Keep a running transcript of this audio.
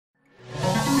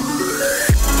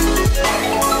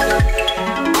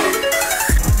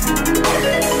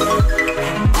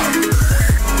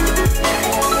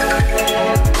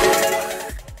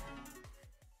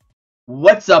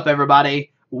What's up,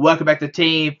 everybody? Welcome back to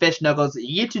Team Fish Knuckles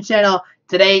YouTube channel.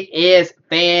 Today is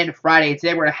Fan Friday.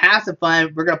 Today we're going to have some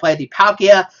fun. We're going to play the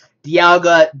Palkia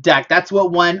Dialga deck. That's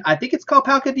what won. I think it's called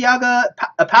Palkia Dialga,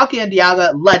 Palkia and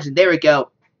Dialga Legend. There we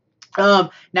go. Now,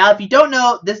 if you don't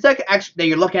know, this deck actually that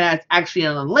you're looking at is actually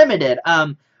an unlimited.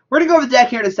 We're going to go over the deck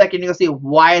here in a second. You'll see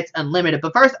why it's unlimited.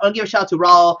 But first, I'll give a shout out to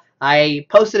Raul. I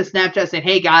posted a Snapchat saying,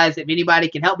 hey guys, if anybody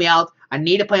can help me out, I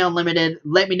need to play unlimited.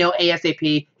 Let me know ASAP.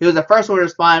 He was the first one to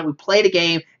respond. We played a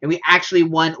game, and we actually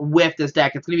won with this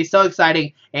deck. It's going to be so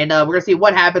exciting, and we're going to see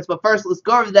what happens. But first, let's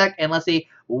go over the deck, and let's see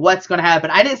what's going to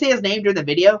happen. I didn't say his name during the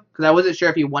video, because I wasn't sure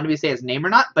if he wanted me to say his name or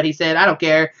not, but he said, I don't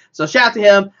care. So shout out to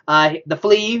him, the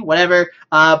flea, whatever.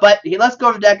 But let's go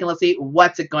over the deck, and let's see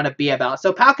what's it going to be about.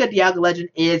 So Palkia Dialga Legend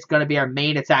is going to be our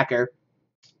main attacker,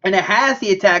 and it has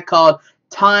the attack called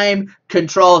Time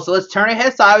Control. So let's turn our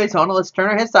head sideways. Hold on, let's turn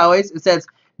our head sideways. It says,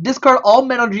 discard all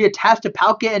energy attached to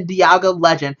Palkia and Dialga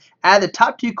Legend. Add the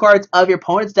top 2 cards of your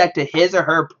opponent's deck to his or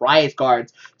her prize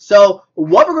cards. So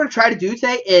what we're going to try to do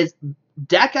today is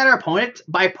deck out our opponent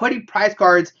by putting prize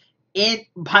cards in,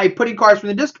 cards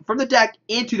from the deck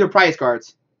into their prize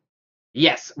cards.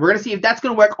 Yes, we're going to see if that's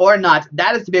going to work or not.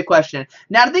 That is the big question.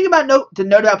 Now, the thing about note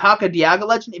about Palkia Dialga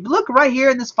Legend, if you look right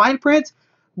here in this fine print,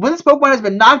 when this Pokemon has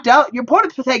been knocked out, your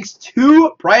opponent takes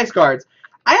 2 prize cards.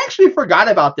 I actually forgot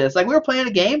about this. Like, we were playing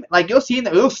a game, like, you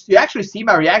actually see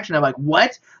my reaction. I'm like,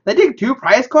 what? They take 2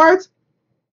 prize cards?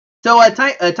 So,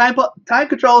 time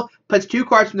Control puts 2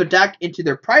 cards from their deck into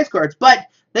their prize cards, but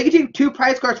they can take 2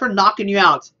 prize cards for knocking you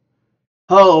out.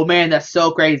 Oh, man, that's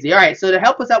so crazy. Alright, so to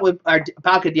help us out with our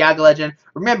Palkia Dialga Legend,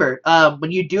 remember,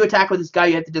 when you do attack with this guy,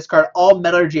 you have to discard all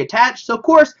Metal Energy attached. So, of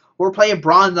course, we're playing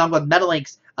Bronzong with Metal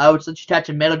Links, which lets you attach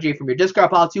a Metal Energy from your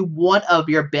discard pile to one of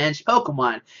your bench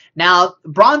Pokemon. Now,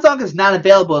 Bronzong is not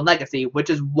available in Legacy, which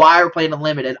is why we're playing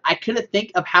Unlimited. I couldn't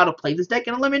think of how to play this deck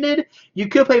in Unlimited. You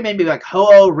could play maybe like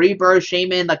Ho-Oh, Rebirth,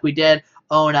 Shaman, like we did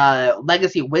on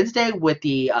Legacy Wednesday with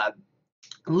the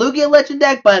Lugia Legend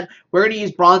deck, but we're going to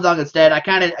use Bronzong instead. I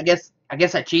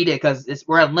guess I cheated because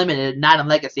we're unlimited, not in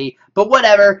Legacy. But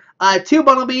whatever. 2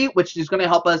 Bunnelby, which is going to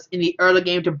help us in the early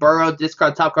game to burrow,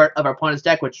 discard top card of our opponent's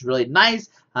deck, which is really nice.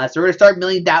 So we're going to start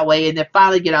milling that way, and then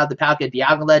finally get out the Palkia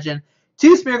Dialga Legend.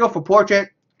 2 Smeargle for Portrait,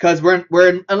 because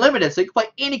we're unlimited, so you can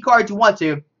play any card you want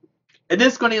to. And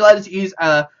this is going to let us use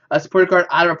a supporter card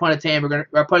out of our opponent's hand. Our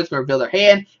opponent's going to reveal their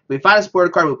hand. If we find a supporter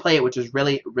card, we play it, which is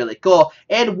really, really cool.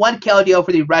 And 1 Keldeo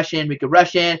for the rush in. We can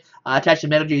rush in, attach the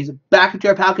Metal Energies back into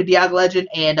our Palkia Dialga Legend,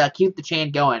 and keep the chain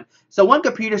going. So 1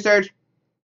 Computer Search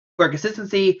for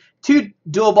consistency, 2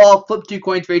 Dual Ball, flip 2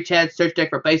 coins for each head, search deck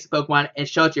for basic Pokemon, and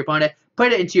show it to your opponent.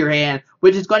 Put it into your hand,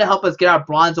 which is going to help us get our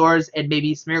Bronzors and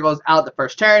maybe Smeargles out the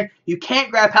first turn. You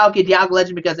can't grab Palkia Dialga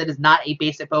Legend because it is not a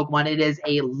basic Pokemon. It is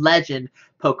a Legend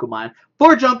Pokemon.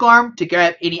 4 Junk Arm to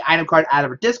grab any item card out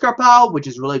of a discard pile, which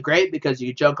is really great because you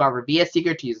can Junk Arm for VS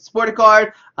Seeker to use a supporter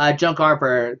card. Junk Arm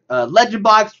for Legend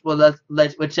Box,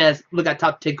 which says look at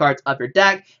top 10 cards of your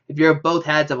deck. If you're both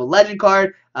heads of a Legend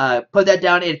card, put that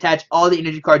down and attach all the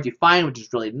energy cards you find, which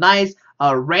is really nice.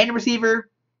 Random Receiver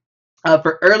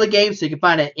for early games, so you can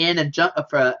find an in and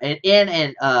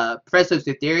Professor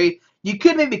Oak's Theory. You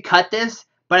could maybe cut this,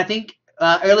 but I think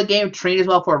early game Trainers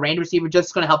Mail for a Random Receiver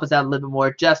just going to help us out a little bit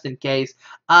more, just in case.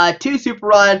 2 Super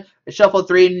Rod, shuffle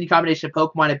 3 in combination of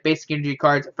Pokemon and basic energy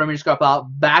cards from your discard pile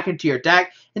back into your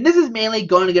deck. And this is mainly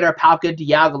going to get our Palkia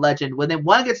Dialga Legend. When then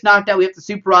one gets knocked out, we have to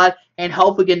Super Rod and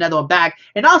hopefully get another one back.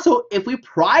 And also, if we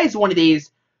prize one of these,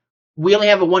 we only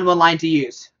have a 1-1 line to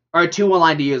use, or a 2-1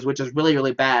 line to use, which is really,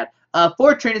 really bad.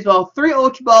 4 Trainers Ball, 3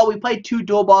 Ultra Ball. We played 2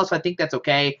 Dual Balls, so I think that's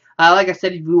okay. Like I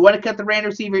said, if we want to cut the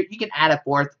Random Receiver, you can add a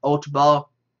 4th Ultra Ball.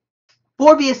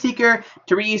 4 VS Seeker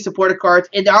to reuse supporter cards,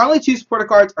 and our only 2 supporter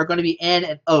cards are going to be N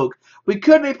and Oak. We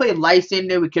could maybe play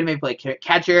Lysander, we could maybe play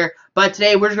Catcher, but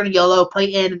today we're just going to YOLO,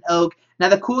 play N and Oak. Now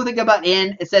the cool thing about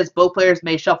N, it says both players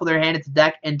may shuffle their hand into the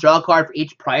deck and draw a card for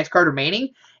each prize card remaining.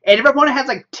 And if our opponent has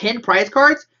like 10 prize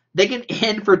cards, they can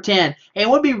end for 10. And it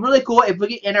would be really cool if we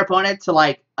could end our opponent to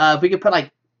like, if we could put like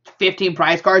 15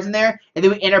 prize cards in there, and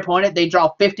then we end our opponent, they draw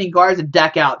 15 cards and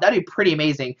deck out. That'd be pretty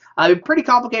amazing. It'd be pretty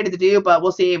complicated to do, but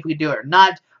we'll see if we do it or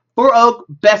not. 4 Oak,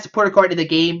 best supporter card in the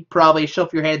game, probably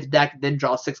shuffle your hand to deck, then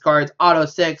draw 6 cards, auto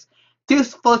 6. 2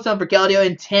 Float Stone for Keldeo,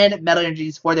 and 10 Metal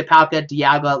Energies for the Palkia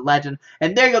Dialga Legend.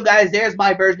 And there you go, guys. There's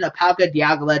my version of Palkia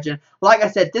Dialga Legend. Like I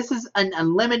said, this is an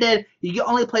unlimited. You can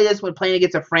only play this when playing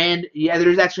against a friend. Yeah,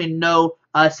 there's actually no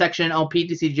section on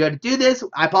PTCGO to do this.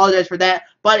 I apologize for that.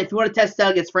 But if you want to test it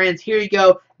out against friends, here you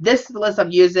go. This is the list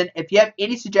I'm using. If you have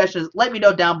any suggestions, let me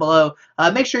know down below.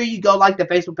 Make sure you go like the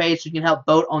Facebook page so you can help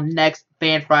vote on next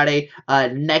Fan Friday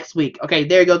next week. Okay,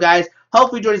 there you go, guys.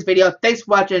 Hopefully you enjoyed this video. Thanks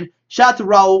for watching. Shout out to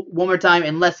Raul one more time,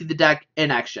 and let's see the deck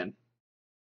in action.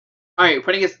 Alright,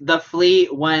 putting us the Flea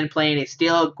when playing a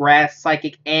Steel, Grass,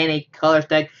 Psychic, and a Colors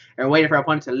deck, and waiting for our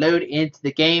opponent to load into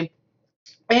the game.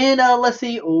 And let's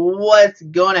see what's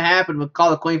going to happen. We'll call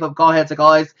the coin flip, call heads like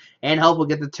always, and hope we'll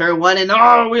get the turn one. And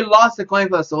oh, we lost the coin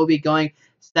flip, so we'll be going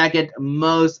second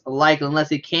most likely. And let's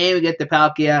see, can we get the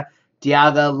Palkia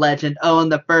Dialga Legend on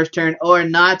the first turn or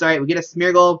not? Alright, we get a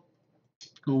Smeargle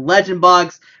Legend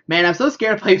box. Man, I'm so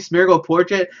scared to play Smeargle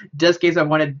Portrait just in case our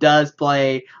opponent does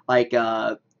play like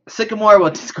Sycamore. We'll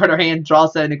discard our hand, draw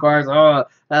 70 cards. Oh,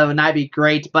 that would not be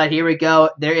great. But here we go.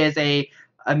 There is a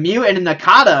Mew and a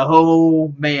Nakata.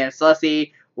 Oh, man. So let's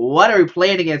see. What are we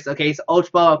playing against? Okay, so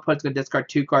Ultra Ball opponent's going to discard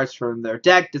 2 cards from their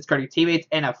deck, discarding teammates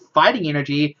and a Fighting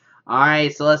Energy.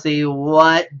 Alright, so let's see.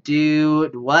 What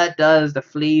does the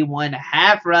Flea 1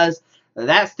 have for us?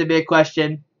 That's the big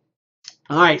question.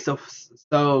 Alright,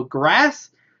 so Grass,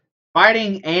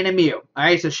 Fighting, and a Mew.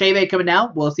 Alright, so Shaybe coming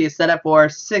down. We'll see a setup for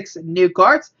 6 new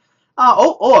cards.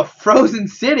 A Frozen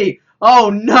City. Oh,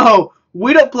 no.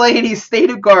 We don't play any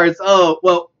Stadium cards. Oh,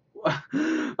 well.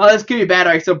 This could be bad.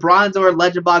 Alright, so Bronzor,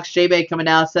 Legend Box, Shaybe coming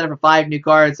down. Setup for 5 new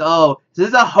cards. Oh, this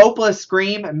is a Hopeless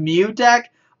Scream Mew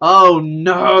deck. Oh,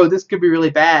 no. This could be really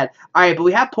bad. Alright, but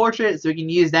we have Portrait, so we can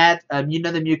use that.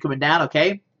 Another Mew coming down,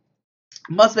 okay.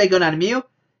 Must be going down to Mew.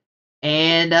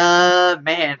 And,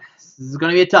 man, this is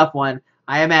going to be a tough one,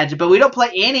 I imagine. But we don't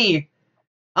play any.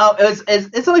 Oh,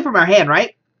 it's only from our hand,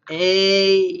 right?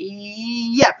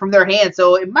 Yeah, from their hand.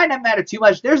 So it might not matter too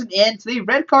much. There's an end. So he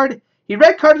red carded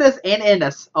us and end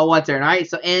us on one turn. All right,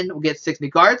 so end, we'll get 6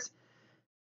 new cards.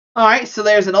 All right, so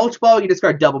there's an Ultra Ball. You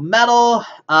discard Double Metal.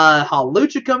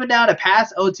 Hawlucha coming down to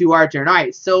pass O2 our turn. All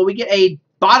right, so we get a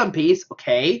bottom piece.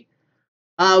 Okay.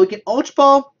 We get Ultra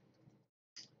Ball.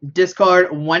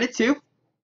 Discard 1 and 2.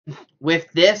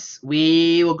 With this,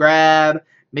 we will grab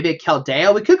maybe a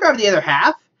Keldeo. We could grab the other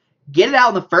half. Get it out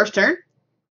in the first turn.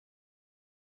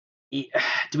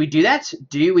 Do we do that?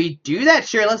 Do we do that?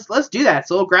 Sure, let's do that.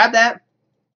 So we'll grab that.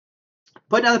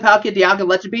 Put down the Palkia Dialga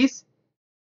Legend piece.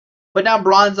 Put down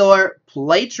Bronzor.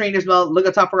 Play Trainers Mail. Look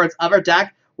at the top cards of our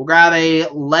deck. We'll grab a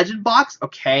Legend box.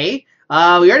 Okay. We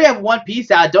already have 1 piece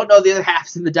out. Don't know if the other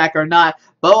half's in the deck or not.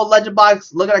 But we'll Legend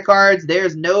box. Look at our cards.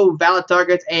 There's no valid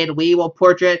targets, and we will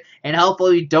Portrait. And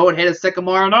hopefully we don't hit a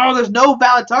Sycamore. No, there's no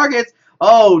valid targets.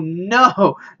 Oh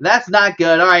no, that's not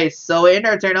good. All right, so end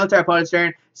our turn, onto our opponent's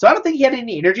turn. So I don't think he had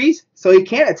any energies, so he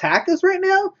can't attack us right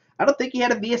now. I don't think he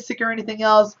had a VS Stick or anything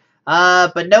else.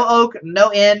 But no Oak, no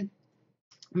N.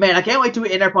 Man, I can't wait to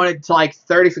end our opponent to like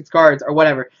 36 cards or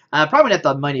whatever. Probably not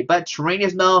the money, but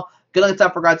Trainers Mail. Good look at the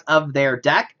top 4 cards of their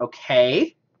deck.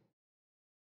 Okay.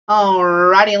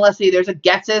 Alrighty, and let's see. There's a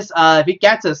Getsus. If he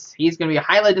gets us, he's going to be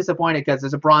highly disappointed because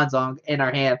there's a Bronzong in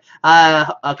our hand.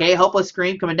 Okay, Hopeless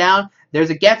Scream coming down. There's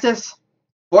a Getsus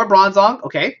for Bronzong.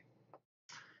 Okay.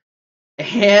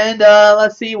 And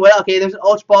let's see. Well, okay, there's an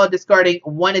Ultra Ball discarding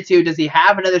 1 and 2. Does he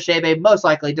have another Shaybe? Most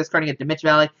likely discarding a Dimension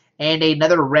Valley and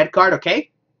another red card. Okay.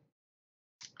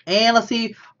 And let's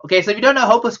see. Okay, so if you don't know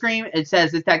Hopeless Scream, it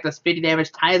says this attack does 50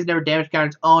 damage, times the number of damage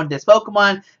counters on this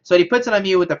Pokemon. So if he puts it on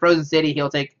you with the Frozen City, he'll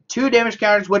take 2 damage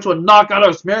counters, which will knock out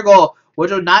our Smeargle, which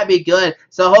will not be good.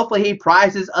 So hopefully he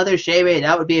prizes other Shaybe.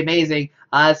 That would be amazing.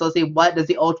 So let's see, what does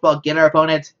the Ultra Ball get our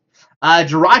opponent?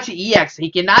 Jirachi EX. He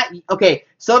cannot. Okay,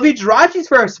 so if he Jirachi's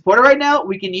for a supporter right now,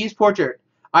 we can use Portrait.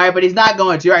 Alright, but he's not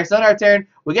going to. Alright, so on our turn,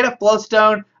 we get a Float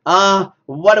Stone.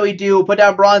 What do? We'll put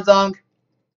down Bronzong.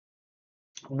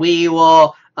 We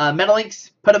will Metal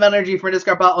Links, put a Metal Energy from a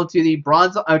discard pile onto the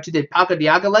to the Palkia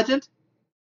Dialga Legend.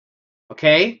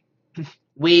 Okay.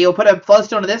 We'll put a Float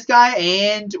Stone to this guy,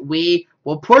 and we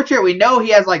will Portrait. We know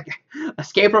he has like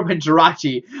Escape Rope and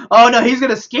Jirachi. Oh no, he's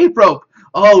gonna Escape Rope.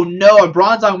 Oh no, a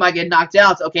Bronzong might get knocked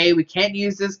out. Okay, we can't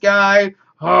use this guy.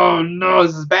 Oh no,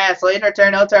 this is bad. So in our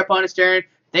turn, out to our opponent's turn.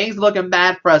 Things looking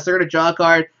bad for us. They're gonna draw a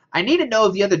card. I need to know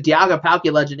if the other Dialga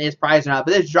Palkia Legend is prized or not.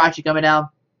 But there's Jirachi coming down.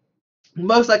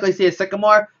 Most likely see a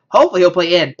Sycamore. Hopefully he'll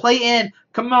play in. Play in.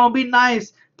 Come on, be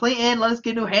nice. Play in. Let us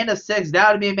get a new hand of 6. That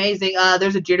would be amazing.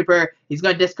 There's a Juniper. He's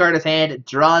going to discard his hand.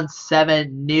 Drawn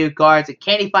 7 new cards.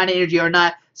 Can he find energy or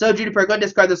not? So Juniper, go and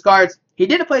discard those cards. He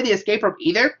didn't play the Escape Rope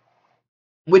either,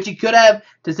 which he could have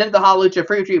to send the Hawlucha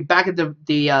free retreat back into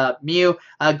the Mew.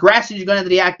 Grass is going into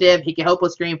the active. He can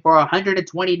Hopeless Scream for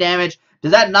 120 damage.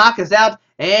 Does that knock us out?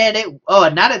 And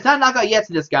it's not knockout yet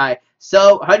to this guy.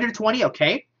 So 120,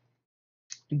 okay.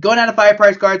 Going down to 5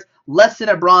 prize cards. Less than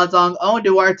a Bronzong. On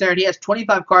to our turn. He has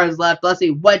 25 cards left. Let's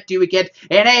see, what do we get?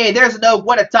 And hey, there's no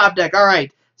what a top deck.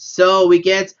 Alright. So we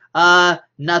get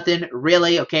nothing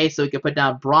really. Okay, so we can put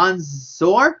down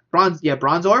Bronzor.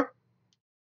 Bronzor.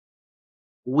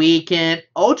 We can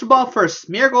Ultra Ball for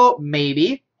Smeargle,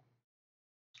 maybe.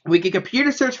 We can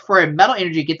Computer Search for a Metal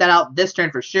Energy. Get that out this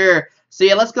turn for sure. So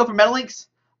yeah, let's go for Metal Links.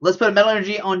 Let's put a Metal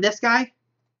Energy on this guy.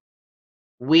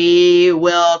 We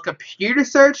will Computer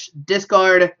Search,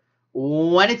 discard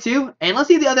 1 and 2. And let's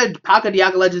see if the other Palkia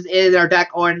Dialga Legends is in our deck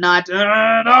or not.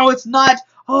 No, it's not.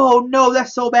 Oh, no,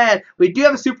 that's so bad. We do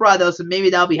have a Super Rod, though, so maybe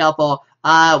that'll be helpful.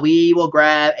 We will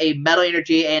grab a Metal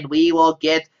Energy, and we will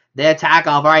get the attack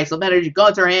off. All right, so Metal Energy, go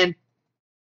into our hand.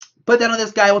 Put that on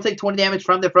this guy. We'll take 20 damage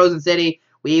from the Frozen City.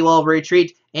 We will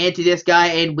retreat into this guy,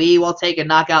 and we will take a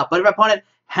knockout. But if our opponent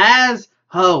has...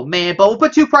 Oh, man. But we'll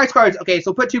put 2 prize cards. Okay,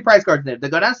 so we'll put 2 prize cards in there. They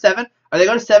go down to 7. Or they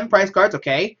go to 7 prize cards.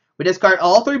 Okay. We discard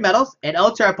all 3 metals and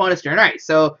enter our opponent's turn. All right,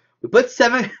 so we put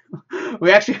 7.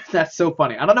 We actually... That's so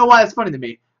funny. I don't know why it's funny to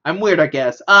me. I'm weird, I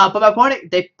guess. But my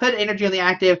opponent, they put energy on the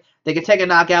active. They can take a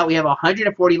knockout. We have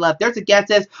 140 left. There's a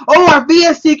Getzes. Oh, our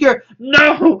VS Seeker!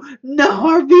 No! No,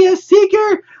 our VS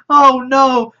Seeker! Oh,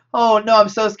 no. Oh, no, I'm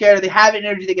so scared. They have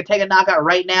energy. They can take a knockout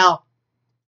right now.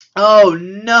 Oh,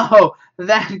 no.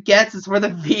 That Getzes for the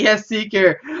VS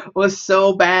Seeker was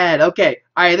so bad. Okay.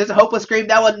 All right, there's a Hopeless Scream.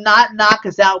 That will not knock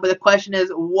us out, but the question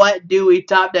is, what do we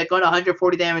top deck on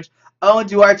 140 damage? Oh,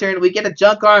 into our turn. We get a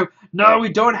Junk Arm. No, we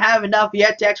don't have enough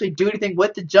yet to actually do anything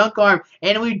with the Junk Arm.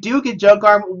 And we do get Junk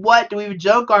Arm. What do we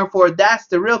Junk Arm for? That's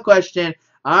the real question.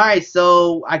 Alright,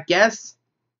 so I guess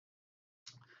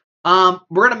we're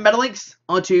going to Metal Links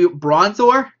onto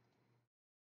Bronzor.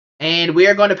 And we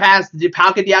are going to pass the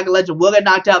Palkia Dialga Legend. We'll get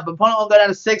knocked out. But opponent will go down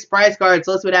to 6 prize cards.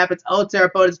 So let's see what happens. Oh, it's our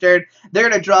opponent's turn. They're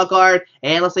going to draw a card.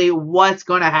 And let's see what's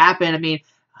going to happen. I mean...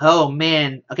 Oh,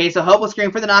 man. Okay, so Hopeless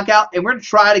Scream for the knockout. And we're going to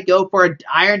try to go for an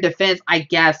Iron Defense, I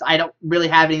guess. I don't really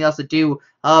have anything else to do.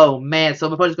 Oh, man. So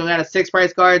my opponent's going down to 6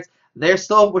 prize cards. We're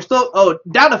still, oh,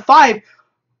 down to 5.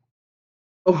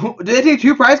 Oh, did they take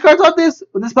 2 prize cards off this?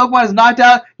 When this Pokemon is knocked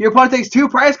out, your opponent takes 2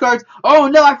 prize cards. Oh,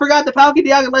 no, I forgot the Palkia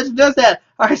Dialga Legend does that.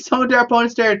 All right, so into our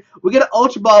opponent's turn. We get an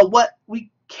Ultra Ball. What?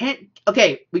 We can't.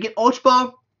 Okay, we get Ultra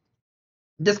Ball.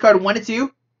 Discard 1 and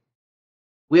 2.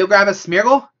 We'll grab a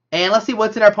Smeargle. And let's see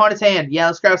what's in our opponent's hand. Yeah,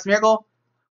 let's grab Smeargle.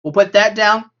 We'll put that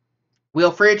down.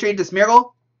 We'll free retreat to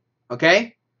Smeargle.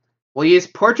 Okay. We'll use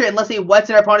Portrait and let's see what's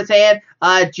in our opponent's hand.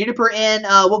 Juniper in.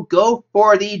 We'll go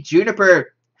for the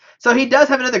Juniper. So he does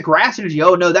have another Grass Energy.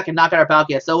 Oh no, that can knock out our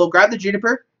Palkia. So we'll grab the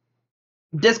Juniper.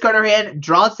 Discard our hand.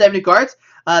 Draw 70 cards.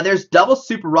 There's double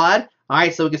Super Rod.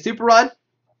 Alright, so we can Super Rod.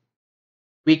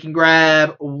 We can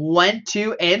grab 1,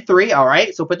 2, and 3.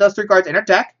 Alright, so put those 3 cards in our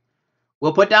deck.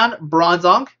 We'll put down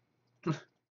Bronzong.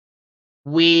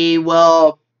 We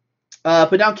will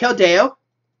put down Keldeo,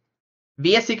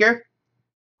 VS Seeker,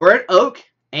 we're an Oak,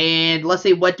 and let's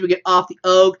see what do we get off the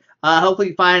Oak. Hopefully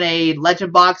we find a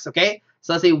Legend Box, okay?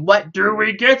 So let's see, what do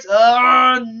we get?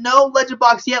 No Legend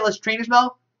Box yet. Let's Trainers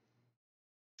Mail.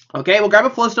 Okay, we'll grab a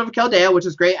Float Stone for Keldeo, which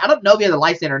is great. I don't know if he has a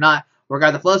Light Stand or not. We'll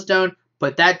grab the Float Stone,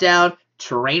 put that down.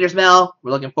 Trainers Mail,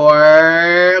 we're looking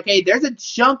for... Okay, there's a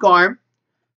Junk Arm.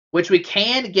 Which we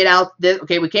can get out this.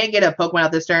 Okay, we can't get a Pokemon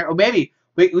out this turn. Or maybe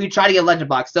we try to get a Legend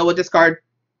Box. So we'll discard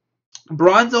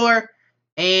Bronzor.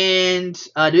 And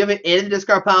do we have it in the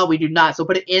discard pile? We do not. So we'll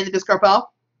put it in the discard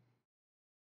pile.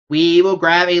 We will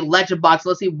grab a Legend Box.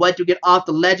 Let's see what you get off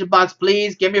the Legend Box.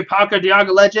 Please give me a Palkia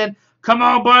Dialga Legend. Come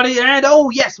on, buddy. And oh,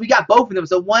 yes, we got both of them.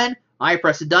 So 1. Alright,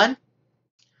 press it done.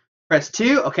 Press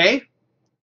 2. Okay.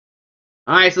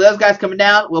 Alright, so those guys coming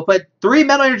down. We'll put 3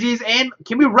 Metal Energies. And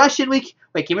can we rush in?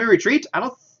 Wait, can we retreat?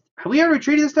 Have we ever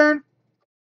retreated this turn?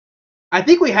 I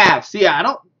think we have. So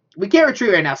yeah, we can't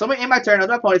retreat right now. So I'm going to end my turn. On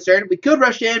my opponent's turn. We could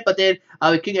rush in, but then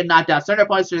we could get knocked out. So on our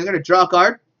opponent's turn, they're going to draw a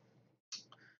card.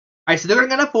 Alright, so they're going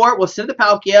to go to 4. We'll send the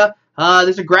Palkia.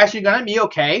 There's a Grass going on Mew.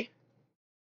 Okay.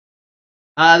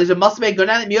 There's a Muscle Man going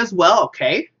down the Mew as well.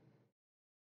 Okay.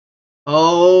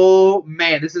 Oh,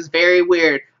 man. This is very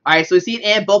weird. Alright, so we see an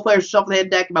and both players shuffle the hand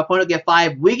deck. My opponent will get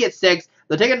 5. We get 6.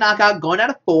 They'll take a knockout going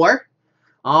out of 4.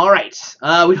 Alright.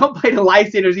 We don't play the Light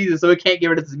Standers either, so we can't get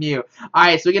rid of this Mew.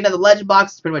 Alright, so we get another Legend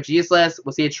Box. It's pretty much useless.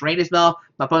 We'll see a Trainers Mail.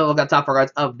 My opponent will look at the top 4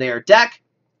 cards of their deck.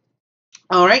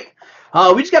 Alright.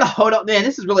 We just gotta hold up. Man,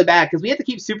 this is really bad because we have to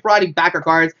keep Super Rodding back our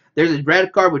cards. There's a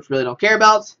red card, which we really don't care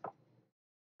about.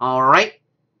 Alright.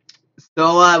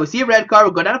 So, we see a red card.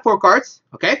 We'll go down to 4 cards.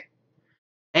 Okay.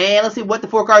 And let's see what the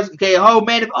 4 cards... Okay, oh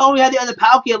man, if only we had the other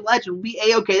Palkia Legend, we'd be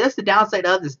A-okay. That's the downside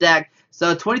of this deck.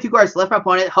 So, 22 cards left for my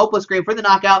opponent. Hopeless Scream for the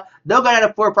knockout. They'll go down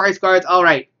to 4 prize cards.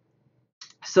 Alright.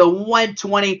 So,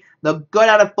 120. They'll go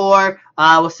down to 4.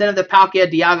 We'll send them the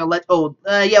Palkia Dialga Legend. Oh,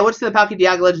 yeah, we'll send the Palkia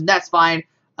Dialga Legend. That's fine.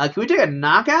 Can we take a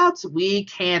knockout? We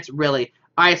can't really.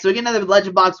 Alright, so we get another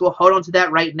Legend Box. We'll hold on to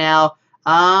that right now.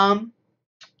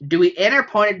 Do we enter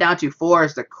opponent down to 4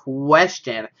 is the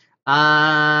question.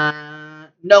 No,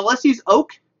 let's use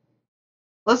Oak.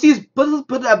 Let's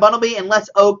put that Bunnelby and let's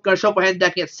Oak. Gonna shuffle hand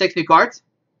deck and get 6 new cards.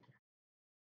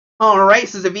 Alright,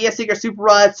 so it's a VS Seeker Super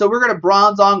Rod. So we're gonna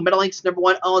Bronzong Metal Links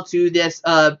 #1 onto this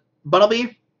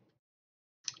Bunnelby.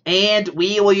 And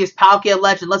we will use Palkia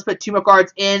Legend. Let's put 2 more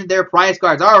cards in their prize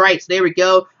cards. Alright, so there we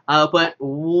go. I'll put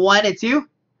 1 and 2.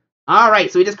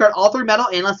 Alright, so we discard all 3 metal,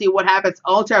 and let's see what happens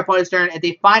onto our opponent's turn. If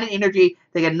they find an energy,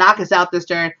 they can knock us out this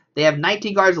turn. They have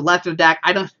 19 cards left in the deck.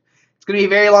 It's going to be a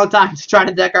very long time to try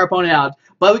to deck our opponent out.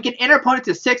 But we can enter opponent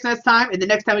to 6 next time, and the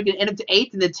next time we can enter to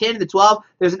 8, and then 10, and then 12.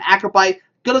 There's an Acrobite.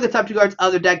 Good look at the top 2 cards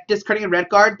of their deck. Discarding a red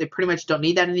card. They pretty much don't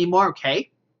need that anymore. Okay.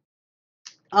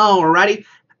 Alrighty.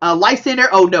 Lysander.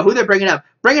 Oh, no. Who they're bringing up?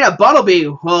 Bringing up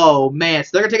Bunnelby. Oh, man.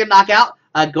 So they're going to take a knockout.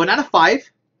 Going down to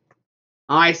 5.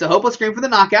 Alright, so Hopeless Scream for the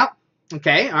knockout.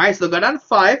 Okay, alright, so they'll go down to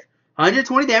 5.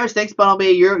 120 damage. Thanks,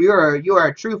 Bunnelby. You are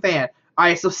a true fan.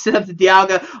 Alright, so set up the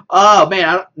Dialga. Oh, man,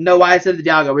 I don't know why I said the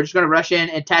Dialga. We're just going to rush in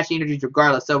and attach the energies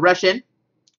regardless. So, rush in.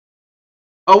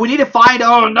 Oh, we need to find...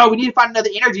 Oh, no, we need to find another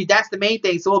energy. That's the main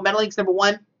thing. So, we'll Metal Links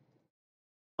 #1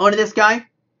 onto this guy.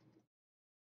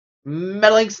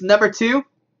 Metal Links #2.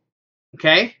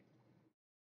 Okay.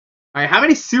 Alright, how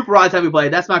many Super Rods have we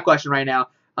played? That's my question right now.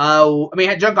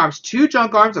 Junk Arms. 2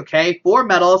 Junk Arms, okay. 4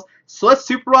 metals. So let's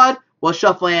Super Rod. We'll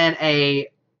shuffle in a...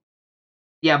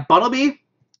 Yeah, Bunnelby.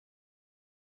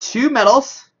 2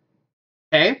 metals.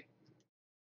 Okay.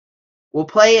 We'll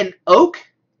play an Oak.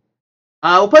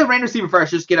 We'll play Random Receiver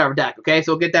first, just to get out of our deck, okay?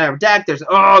 So we'll get that out of our deck. There's,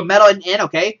 metal in,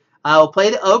 okay. We'll play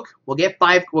the Oak. We'll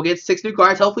get 6 new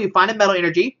cards. Hopefully we find a Metal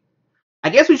Energy. I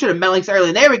guess we should have Metal Links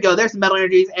early. There we go. There's some Metal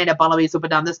Energies and a Bunnelby. So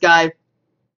put down this guy.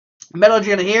 Metal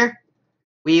Energy into here.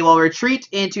 We will retreat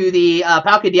into the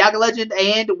Palkia Dialga Legend,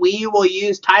 and we will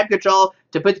use Time Control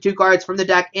to put the 2 cards from the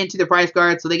deck into the prize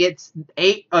cards. So they get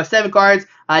 7 cards,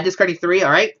 discarding 3,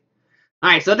 alright?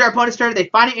 Alright, so under our opponent's turn, they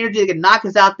find an energy that can knock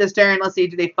us out this turn. Let's see,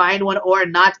 do they find one or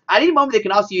not? At any moment, they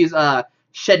can also use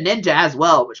Shed Ninja as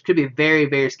well, which could be very,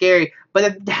 very scary.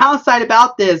 But the downside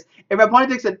about this, if our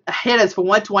opponent takes a hit us for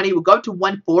 120, we'll go up to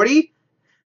 140.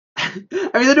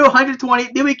 They'll do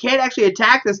 120, then we can't actually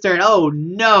attack this turn. Oh,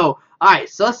 no. Alright,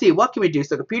 so let's see. What can we do?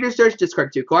 So, Computer Search,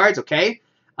 discard 2 cards, okay.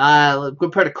 We'll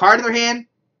put a card in their hand.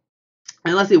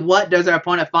 And let's see, what does our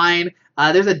opponent find?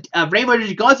 There's a Rainbow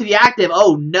Energy going to the active.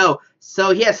 Oh, no.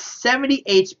 So, he has 70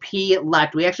 HP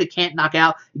left. We actually can't knock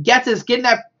out. Gets us getting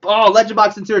that Legend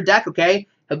Box into her deck, okay.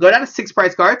 He'll go down to 6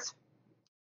 prize cards.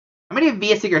 How many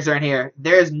VS Seekers are in here?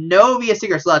 There's no VS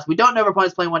Seekers left. We don't know if our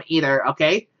opponent's playing one either,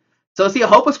 okay. So, let's see, a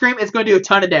Hopeless Scream is going to do a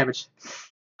ton of damage.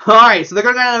 Alright, so they're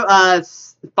going to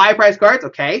 5 prize cards,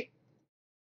 okay.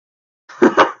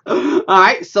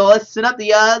 Alright, so let's set up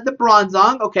the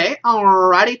Bronzong, okay,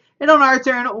 alrighty. And on our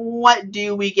turn, what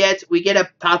do we get? We get a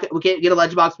pocket, we get a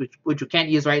Legend Box, which we can't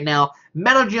use right now.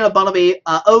 Metal Geno Bunnelby,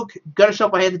 Oak, gonna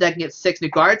shuffle my hand in the deck and get 6 new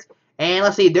cards. And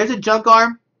let's see, there's a Junk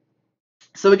Arm.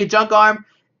 So we can Junk Arm,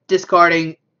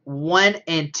 discarding 1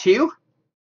 and 2.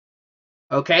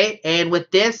 Okay, and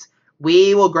with this,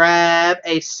 we will grab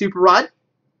a Super Rod.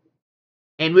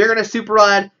 And we're going to Super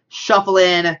Rod, shuffle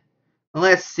in,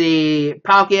 let's see,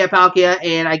 Palkia,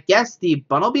 and I guess the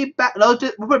Bunnelby back. No,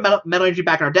 we'll put Metal Energy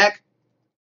back in our deck.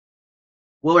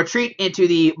 We'll retreat into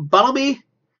the Bunnelby,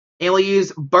 and we'll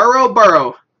use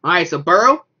Burrow. Alright, so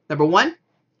Burrow, #1.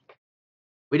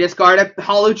 We discard a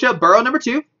Hawlucha, Burrow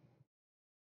 #2.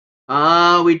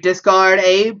 We discard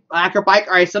a Acrobike.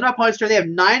 Alright, so now opponent's turn. They have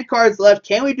 9 cards left.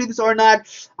 Can we do this or not?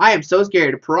 I am so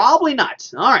scared. Probably not.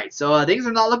 Alright, so things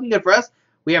are not looking good for us.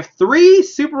 We have 3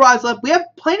 Super Rods left. We have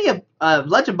plenty of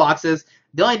Legend Boxes.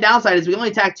 The only downside is we only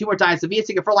attack 2 more times. So VS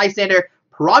Seeker for Lysander.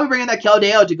 Probably bringing that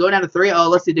Keldeo to go down to 3. Oh,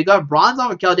 let's see. They go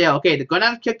Bronzong or Keldeo. Okay, they're going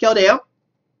down to Keldeo.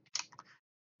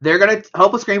 They're going to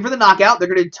Hopeless Scream for the knockout. They're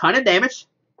going to do a ton of damage.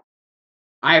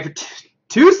 I have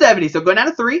 270, so go down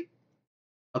to 3.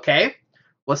 Okay.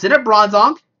 We'll send up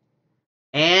Bronzong.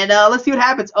 And let's see what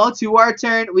happens. Oh, to our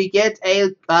turn, we get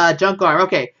a Junk Arm.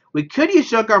 Okay, we could use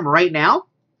Junk Arm right now.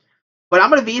 But I'm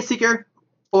going to VS Seeker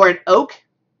for an Oak.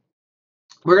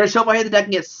 We're going to shuffle here the deck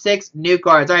and get 6 new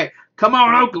cards. Alright, come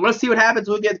on, Oak. Let's see what happens.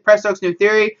 We'll get Presto's New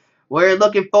Theory. We're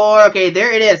looking for... Okay,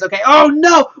 there it is. Okay, oh,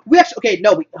 no! We actually... Okay,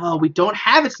 no, we don't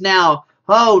have it now.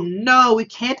 Oh, no, we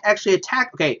can't actually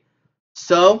attack. Okay,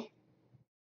 so...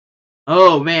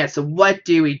 Oh, man, so what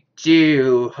do we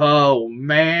do? Oh,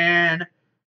 man.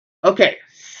 Okay,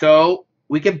 so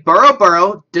we can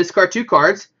Burrow, discard 2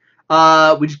 cards.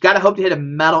 We just gotta hope to hit a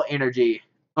Metal Energy.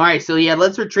 Alright, so yeah,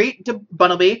 let's retreat to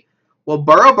Bunnelby. We'll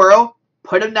Burrow,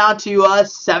 put him down to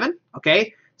 7.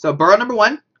 Okay, so Burrow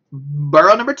 #1,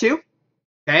 Burrow #2.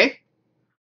 Okay.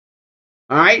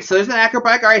 Alright, so there's an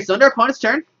acrobatic. Alright, so under our opponent's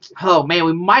turn. Oh man,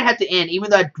 we might have to end, even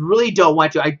though I really don't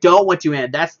want to. I don't want to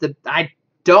end. I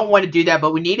don't want to do that,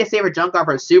 but we need to save our junk on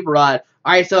for a Super Rod.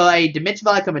 Alright, so a Dimension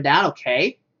Valley coming down,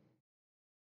 okay.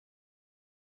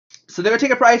 So they're gonna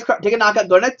take a knockout,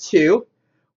 go to 2.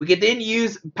 We can then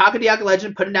use Palkia Dialga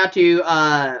Legend, put it down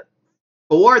to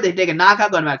 4. They take a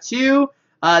knockout, going about 2.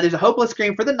 There's a hopeless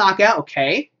screen for the knockout,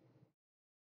 okay.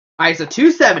 Alright, so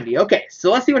 270. Okay,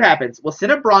 so let's see what happens. We'll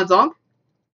send up Bronzong.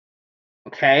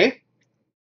 Okay.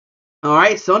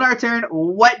 Alright, so on our turn,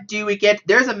 what do we get?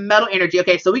 There's a Metal Energy.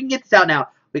 Okay, so we can get this out now.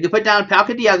 We can put down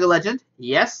Palkia Dialga Legend.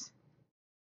 Yes.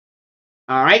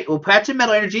 Alright, we'll patch in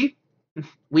Metal Energy.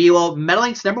 We will Metal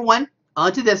Links number 1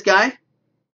 onto this guy.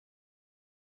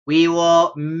 We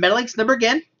will Metal Links number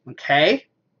again. Okay.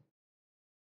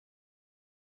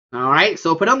 Alright, so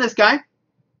we'll put on this guy.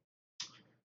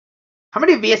 How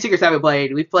many VS Seekers have we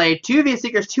played? We've played 2 VS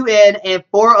Seekers, 2 in, and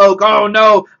 4 Oak. Oh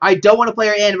no, I don't want to play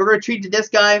her in. We're going to treat to this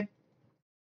guy.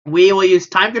 We will use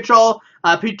Time Control.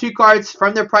 Put 2 cards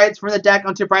from the deck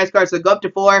onto prize cards, so go up to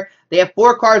 4. They have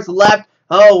 4 cards left.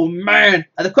 Oh man.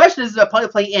 The question is, does the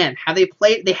opponent play in?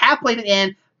 They have played it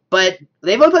in, but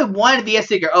they've only played 1 VS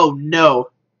Seeker. Oh no.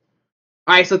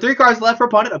 Alright, so 3 cards left for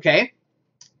opponent. Okay.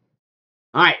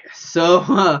 Alright, so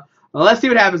well, let's see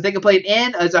what happens. They can play it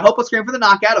in. There's a hopeless screen for the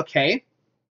knockout. Okay.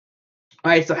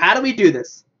 Alright, so how do we do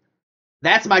this?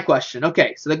 That's my question.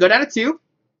 Okay, so they go down to 2.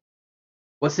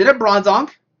 We'll sit at Bronzong.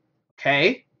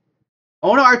 Okay.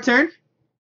 On our turn,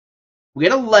 we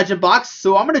get a Legend Box.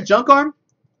 So I'm going to Junk Arm.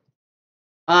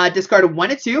 Discard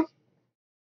 1 and 2.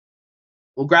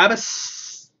 We'll grab a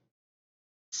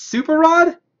Super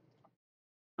Rod.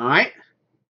 Alright.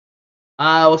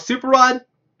 We'll Super Rod.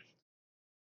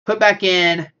 Put back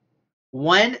in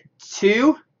 1,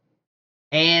 2,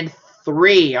 and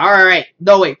 3. Alright.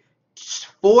 No, wait.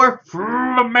 4.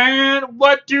 Man,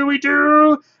 what do we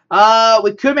do?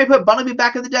 We could maybe put Bunnelby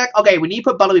back in the deck. Okay, we need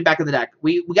to put Bunnelby back in the deck.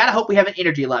 We gotta hope we have an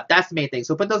energy left. That's the main thing.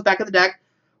 So put those back in the deck.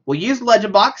 We'll use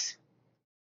Legend Box.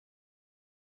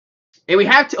 And we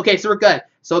have to. Okay, so we're good.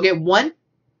 So we'll get 1.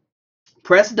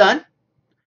 Press done.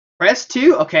 Press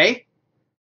 2. Okay.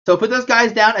 So put those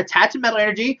guys down. Attach a Metal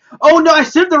Energy. Oh no, I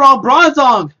sent the wrong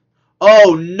Bronzong.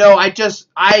 Oh no, I just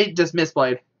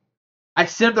misplayed. I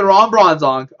sent the wrong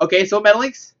Bronzong. Okay, so Metal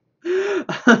Links. Put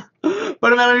a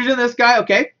Metal Energy on this guy.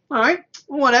 Okay. Alright.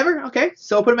 Whatever. Okay.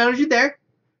 So put a Metal Energy there.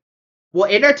 We'll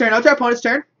end our turn. Out to our opponent's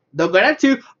turn. They'll go down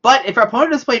 2. But if our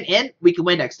opponent doesn't play an in, we can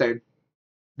win next turn.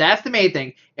 That's the main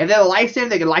thing. If they have a Light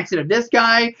Stand, they can Light Stand this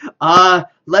guy.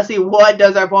 Let's see what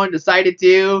does our opponent decide to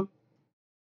do.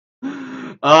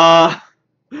 Alright.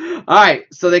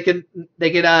 So they can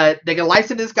Light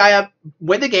Stand this guy up,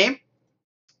 win the game.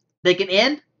 They can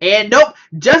end. And nope,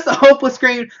 just a hopeless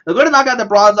screen. They're going to knock out the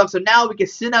Bronzong, so now we can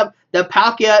send up the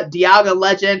Palkia Dialga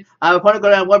Legend. Opponent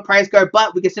go down 1 prize card,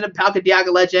 but we can send up Palkia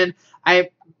Dialga Legend.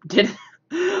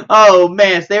 Oh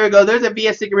man, so there we go. There's a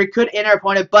VS Seeker. We could end our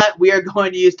opponent, but we are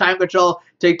going to use Time Control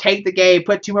to take the game,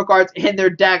 put 2 more cards in their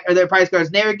deck, or their prize cards.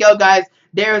 And there we go, guys.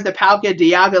 There is the Palkia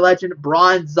Dialga Legend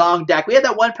Bronzong deck. We had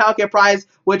that 1 Palkia prize,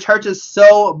 which hurts us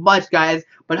so much, guys.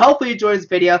 But hopefully you enjoyed this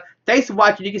video. Thanks for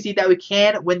watching. You can see that we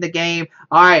can win the game.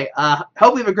 Alright,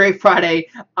 hopefully you have a great Friday.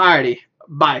 Alrighty,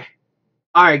 bye.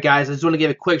 Alright, guys, I just want to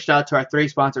give a quick shout out to our 3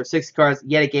 sponsors, 60 Cards,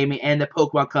 Yeti Gaming, and the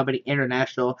Pokemon Company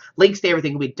International. Links to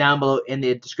everything will be down below in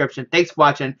the description. Thanks for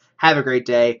watching. Have a great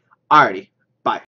day. Alrighty.